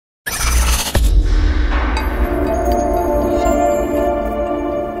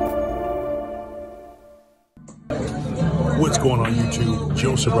going on YouTube?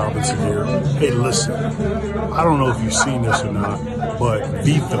 Joseph Robinson here. Hey, listen, I don't know if you've seen this or not, but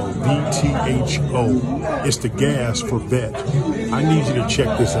VTHO, VTHO, it's the gas for vet. I need you to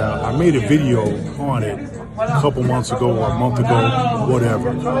check this out. I made a video on it a couple months ago or a month ago, whatever.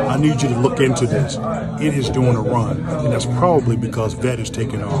 I need you to look into this. It is doing a run, and that's probably because vet is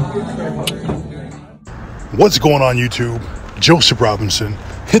taking off. What's going on YouTube? Joseph Robinson.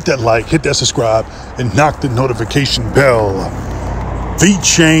 Hit that like, hit that subscribe, and knock the notification bell.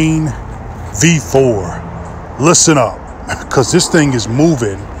 VTHOR, VTHOR. Listen up, because this thing is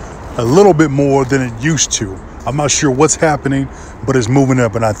moving a little bit more than it used to. I'm not sure what's happening, but it's moving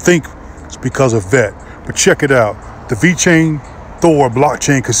up, and I think it's because of vet. But check it out. The VTHOR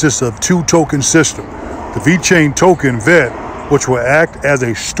blockchain consists of two token system. The VTHOR token vet, which will act as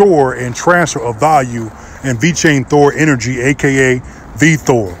a store and transfer of value, and VTHOR energy, aka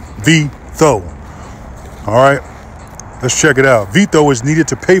VTHOR. All right, let's check it out. VTHOR is needed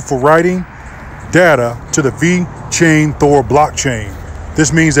to pay for writing data to the VTHOR blockchain.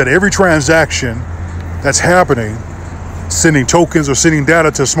 This means that every transaction that's happening, sending tokens or sending data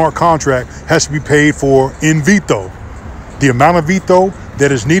to a smart contract, has to be paid for in VTHOR. The amount of VTHOR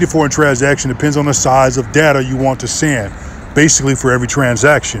that is needed for a transaction depends on the size of data you want to send, basically for every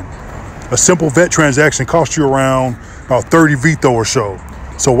transaction. A simple vet transaction costs you around about 30 VTHOR or so.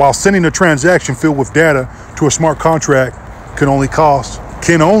 So while sending a transaction filled with data to a smart contract can only cost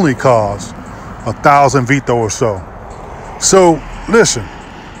 1,000 VTHOR or so. So listen,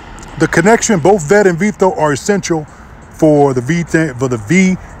 the connection, both vet and VTHOR, are essential for the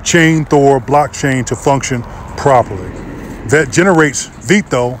VTHOR blockchain to function properly. Vet generates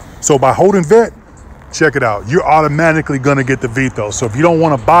VTHOR, so by holding vet, check it out, you're automatically gonna get the VTHOR. So if you don't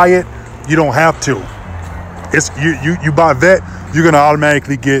want to buy it, you don't have to. It's you buy vet, you're gonna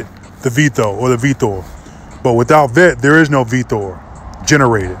automatically get the VTHOR or the VTHOR. But without vet, there is no VTHOR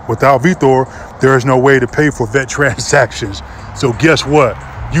generated. Without VTHOR, there is no way to pay for vet transactions. So guess what?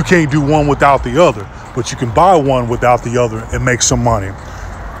 You can't do one without the other, but you can buy one without the other and make some money.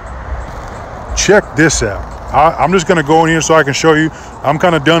 Check this out. I'm just gonna go in here so I can show you. I'm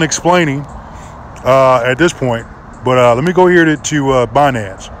kind of done explaining at this point, but let me go here to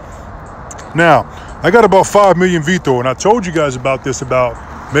Binance. Now, I got about 5 million VTHOR, and I told you guys about this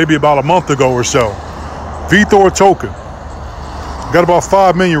maybe about a month ago or so. VTHOR token. Got about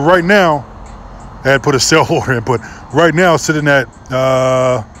 5 million right now. I had put a sell order in, but right now it's sitting at,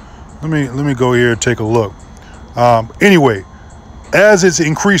 let me go here and take a look. Anyway, as it's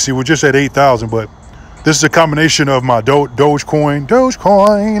increasing, we're just at 8,000, but this is a combination of my Dogecoin,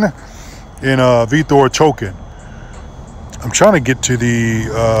 and VTHOR token. I'm trying to get to the,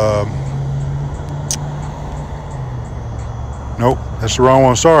 nope, that's the wrong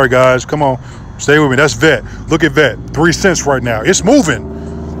one. Sorry, guys. Come on. Stay with me. That's vet. Look at vet. 3 cents right now. It's moving.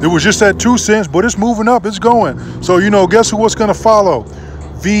 It was just at 2 cents, but it's moving up. It's going. So, guess what's going to follow?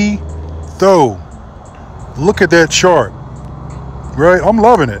 VTHOR. Look at that chart. Right? I'm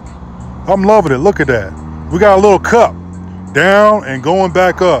loving it. I'm loving it. Look at that. We got a little cup down and going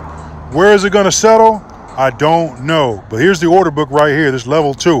back up. Where is it going to settle? I don't know. But here's the order book right here. This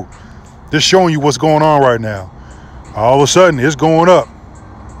level 2. This showing you what's going on right now. All of a sudden, it's going up.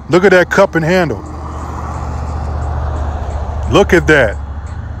 Look at that cup and handle. Look at that.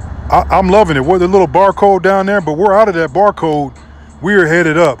 I'm loving it. We're the little barcode down there, but we're out of that barcode. We're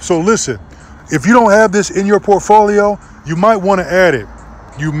headed up. So listen, if you don't have this in your portfolio, you might want to add it.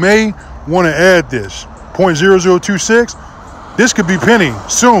 You may want to add this. 0.0026. This could be penny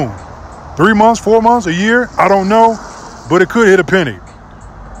soon. 3 months, 4 months, a year, I don't know, but it could hit a penny.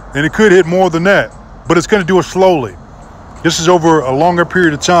 And it could hit more than that, but it's going to do it slowly. This is over a longer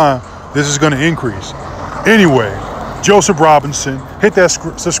period of time. This is going to increase. Anyway, Joseph Robinson, hit that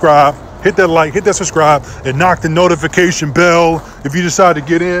subscribe, hit that like, hit that subscribe, and knock the notification bell. If you decide to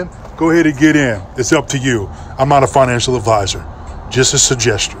get in, go ahead and get in. It's up to you. I'm not a financial advisor, just a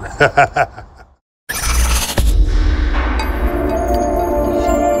suggestion.